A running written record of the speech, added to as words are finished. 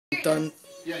dun.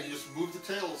 Yeah, you just move the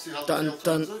tail. See how Dun, the tail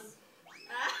dun. turns it?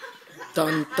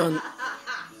 Dun dun.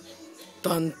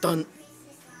 Dun dun.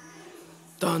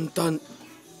 Dun dun.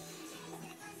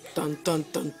 Dun dun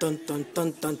dun dun dun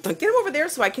dun dun dun. Get him over there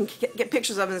so I can get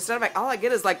pictures of him instead of like all I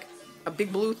get is like a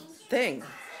big blue thing.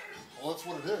 Well, that's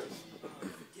what it is.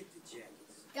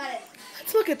 Got it.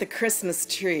 Let's look at the Christmas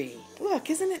tree. Look,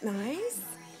 isn't it nice?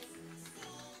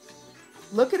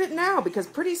 Look at it now because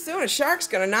pretty soon a shark's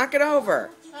gonna knock it over.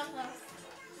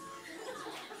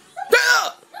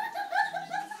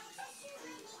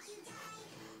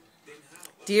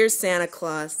 Dear Santa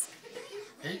Claus,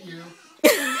 Hate you.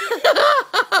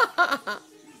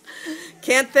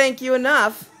 can't thank you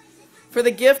enough for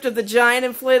the gift of the giant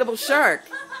inflatable shark.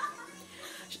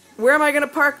 Where am I going to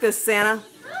park this, Santa?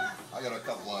 I got a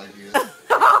couple ideas.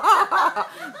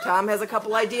 Tom has a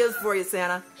couple ideas for you,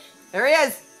 Santa. There he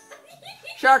is.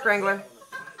 Shark wrangler.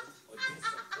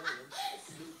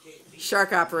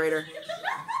 Shark operator.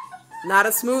 Not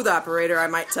a smooth operator, I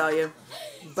might tell you.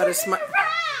 But a smart...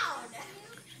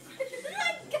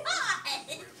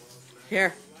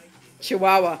 Here,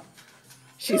 Chihuahua.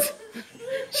 She's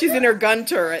in her gun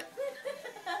turret.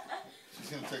 She's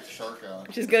gonna take the shark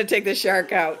out. She's gonna take the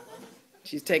shark out.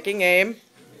 She's taking aim.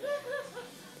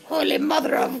 Holy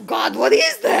Mother of God, what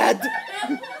is that?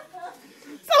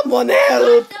 Someone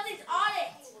help! Something's on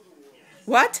it.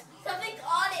 What? Something's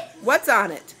on it. What's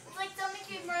on it? It's like something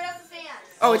came right off the fan.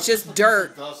 Oh, it's just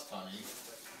dirt. Dust, honey.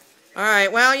 All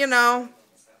right, well, you know,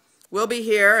 we'll be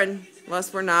here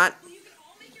unless we're not,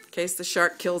 in case the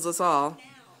shark kills us all.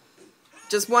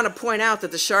 Just want to point out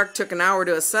that the shark took an hour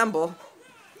to assemble.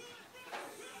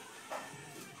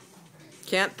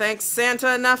 Can't thank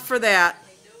Santa enough for that.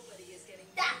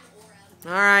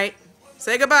 All right,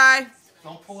 say goodbye.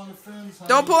 Don't pull on the fins, honey.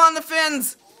 Don't pull on the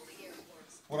fins.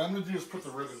 What I'm gonna do is put the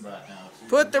ribbon back on. So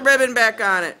Put the ribbon back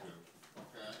on it.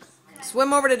 Okay.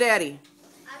 Swim over to Daddy.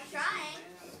 I'm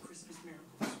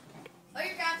trying. Oh,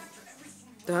 you're gone.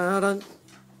 Dun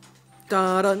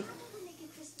dun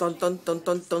dun dun dun dun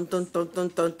dun dun dun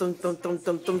dun dun dun dun dun dun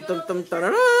dun dun dun dun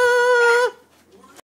dun.